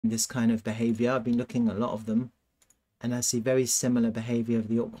this kind of behavior. I've been looking at a lot of them, and I see very similar behavior of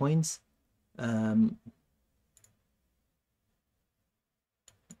the altcoins. Go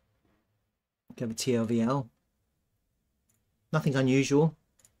to TRVL. Nothing unusual,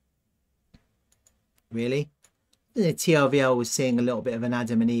 really. The TRVL was seeing a little bit of an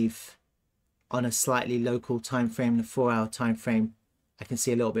Adam and Eve on a slightly local time frame, the 4-hour time frame. I can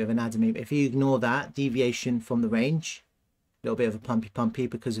see a little bit of an Adam and Eve. If you ignore that deviation from the range, a little bit of a pumpy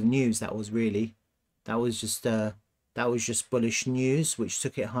because of news. That was just bullish news which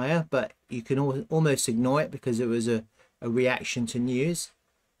took it higher, but you can almost ignore it because it was a reaction to news.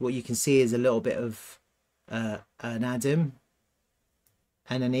 What you can see is a little bit of an Adam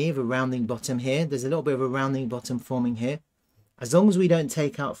and an Eve, a rounding bottom here. There's a little bit of a rounding bottom forming here. As long as we don't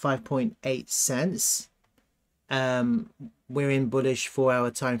take out 5.8 cents, we're in bullish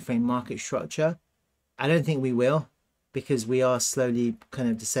 4-hour time frame market structure. I don't think we will, because we are slowly kind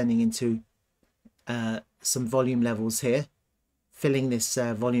of descending into some volume levels here, filling this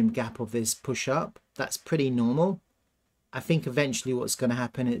volume gap of this push up. That's pretty normal. I think eventually what's going to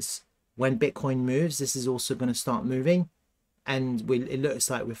happen is when Bitcoin moves, this is also going to start moving, and it looks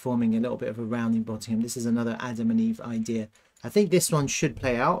like we're forming a little bit of a rounding bottom. This is another Adam and Eve idea. I think this one should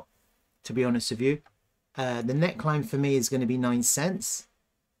play out, to be honest with you. The neckline for me is going to be 9 cents.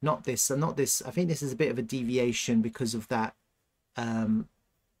 Not this. I think this is a bit of a deviation because of that.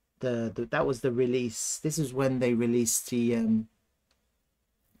 That was the release. This is when they released the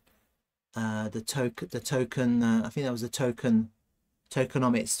token. I think that was the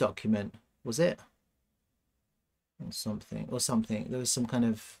tokenomics document. Was it? Or something. There was some kind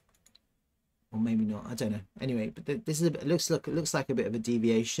of, or maybe not. I don't know. Anyway, but this is it looks like a bit of a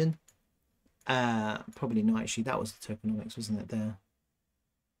deviation. Probably not actually. That was the tokenomics, wasn't it? There.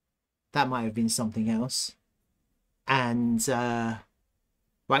 That might have been something else. And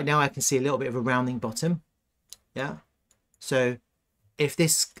right now I can see a little bit of a rounding bottom. Yeah. So if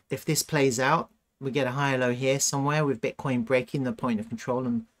this plays out, we get a higher low here somewhere with Bitcoin breaking the point of control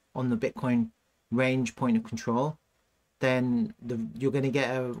and on the Bitcoin range point of control, then you're going to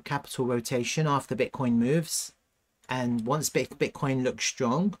get a capital rotation after Bitcoin moves. And once Bitcoin looks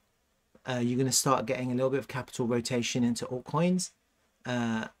strong, you're going to start getting a little bit of capital rotation into altcoins.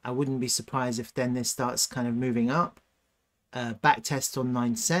 I wouldn't be surprised if then this starts kind of moving up, back test on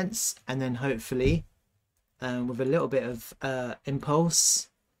 9 cents, and then hopefully with a little bit of impulse,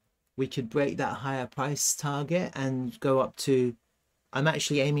 we could break that higher price target and go up to, I'm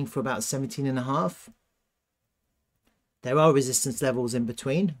actually aiming for about 17.5. There are resistance levels in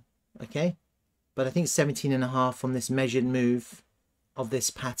between, okay, but I think 17.5 on this measured move of this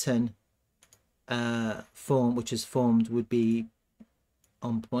pattern form, which is formed, would be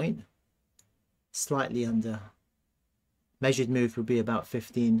on point. Slightly under. Measured move would be about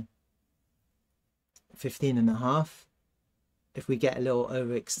 15.5. If we get a little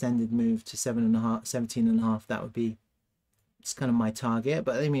overextended move to 17.5, that would be, it's kind of my target.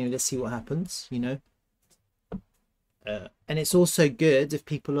 But I mean, let's see what happens, you know. And it's also good if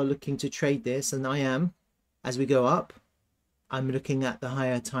people are looking to trade this, and I am, as we go up, I'm looking at the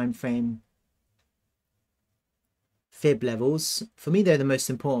higher time frame fib levels. For me, they're the most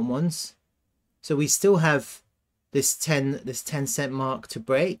important ones. So we still have this 10 cent mark to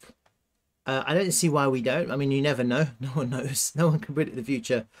break. I don't see why we don't. I mean, you never know. No one knows. No one can predict the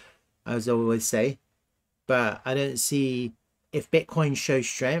future, as I always say. But I don't see, if Bitcoin shows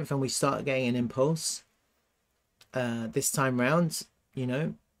strength and we start getting an impulse this time round, you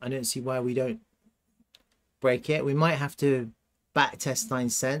know, I don't see why we don't break it. We might have to back test 9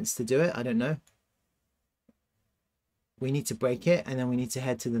 cents to do it. I don't know. We need to break it, and then we need to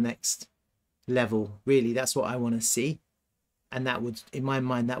head to the next level. Really, that's what I want to see. And that would, in my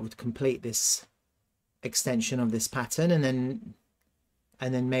mind, that would complete this extension of this pattern, and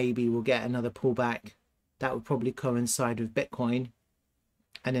then maybe we'll get another pullback that would probably coincide with Bitcoin,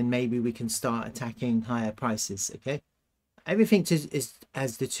 and then maybe we can start attacking higher prices. Okay, everything is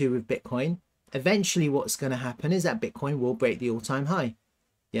as the two with Bitcoin. Eventually what's going to happen is that Bitcoin will break the all-time high,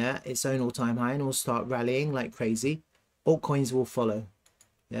 yeah, its own all-time high, and will start rallying like crazy. Altcoins will follow,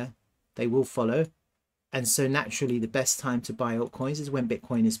 yeah, they will follow. And so naturally the best time to buy altcoins is when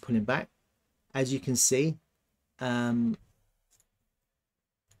Bitcoin is pulling back. As you can see, we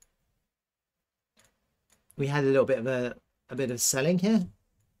had a little bit of a bit of selling here,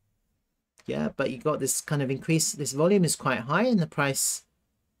 yeah, but you got this kind of increase. This volume is quite high, and the price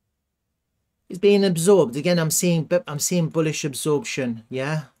is being absorbed. Again, I'm seeing bullish absorption,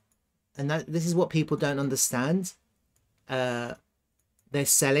 yeah, and this is what people don't understand. They're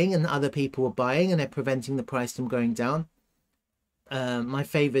selling and other people are buying, and they're preventing the price from going down. my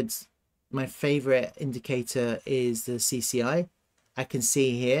favorite indicator is the CCI. I can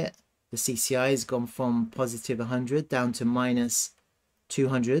see here the CCI has gone from positive 100 down to minus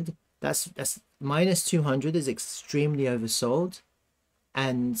 200. That's minus 200 is extremely oversold,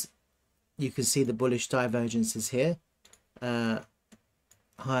 and you can see the bullish divergences here.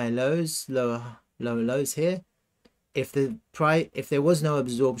 Higher lows, lower lows here. If there was no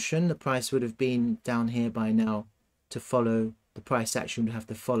absorption, the price would have been down here by now to follow. The price action would have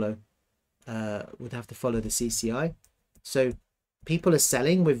to follow the CCI. So people are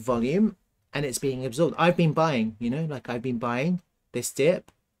selling with volume and it's being absorbed. I've been buying, you know, like I've been buying this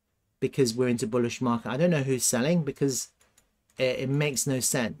dip because we're into bullish market. I don't know who's selling because it makes no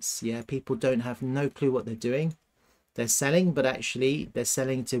sense. Yeah, people don't have no clue what they're doing. They're selling, but actually they're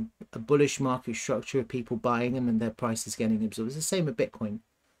selling to a bullish market structure of people buying, and then their price is getting absorbed. It's the same with Bitcoin,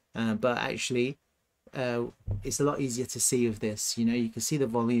 but actually it's a lot easier to see with this. You know, you can see the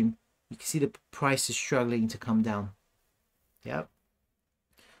volume, you can see the price is struggling to come down. Yeah,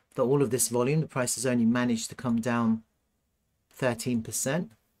 but all of this volume, the price has only managed to come down 13%.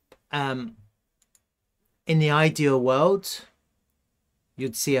 In the ideal world,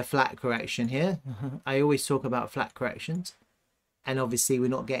 you'd see a flat correction here. I always talk about flat corrections, and obviously we're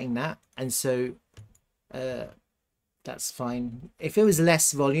not getting that, and so that's fine. If it was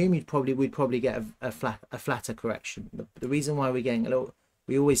less volume, we'd probably get a flatter correction. The reason why we're getting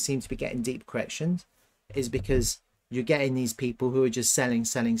we always seem to be getting deep corrections is because you're getting these people who are just selling.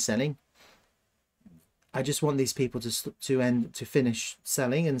 I just want these people to finish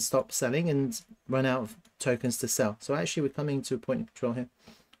selling and stop selling and run out of tokens to sell. So actually we're coming to a point of control here.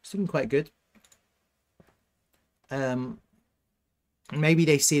 It's looking quite good. Maybe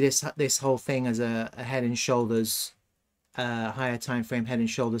they see this whole thing as a head and shoulders, higher time frame head and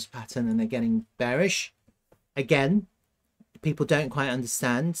shoulders pattern, and they're getting bearish. Again, people don't quite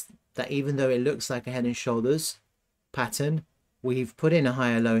understand that even though it looks like a head and shoulders pattern, we've put in a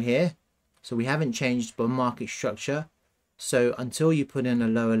higher low here. So we haven't changed the market structure. So until you put in a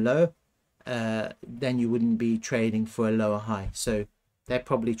lower low, then you wouldn't be trading for a lower high. So they're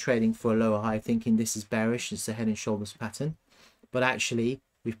probably trading for a lower high, thinking this is bearish, it's a head and shoulders pattern. But actually,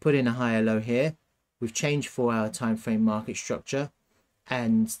 we've put in a higher low here. We've changed 4-hour time frame market structure,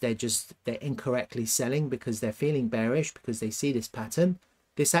 and they're incorrectly selling because they're feeling bearish because they see this pattern.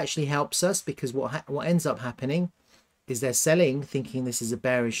 This actually helps us because what ends up happening is they're selling thinking this is a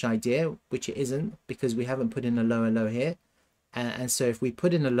bearish idea, which it isn't, because we haven't put in a lower low here. And so if we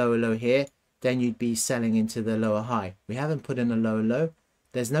put in a lower low here, then you'd be selling into the lower high. We haven't put in a lower low.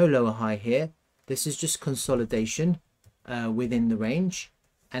 There's no lower high here. This is just consolidation within the range.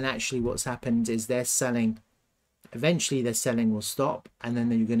 And actually what's happened is they're selling. Eventually their selling will stop, and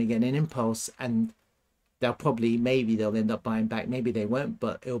then you're going to get an impulse, and maybe they'll end up buying back. Maybe they won't,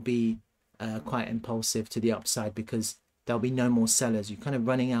 but it'll be quite impulsive to the upside because there'll be no more sellers. You're kind of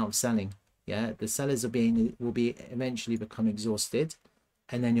running out of selling. Yeah, the sellers will eventually become exhausted,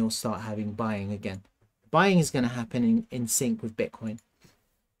 and then you'll start having buying again. Buying is going to happen in sync with Bitcoin.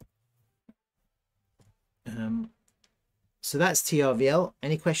 So that's TRVL.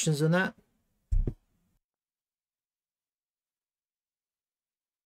 Any questions on that?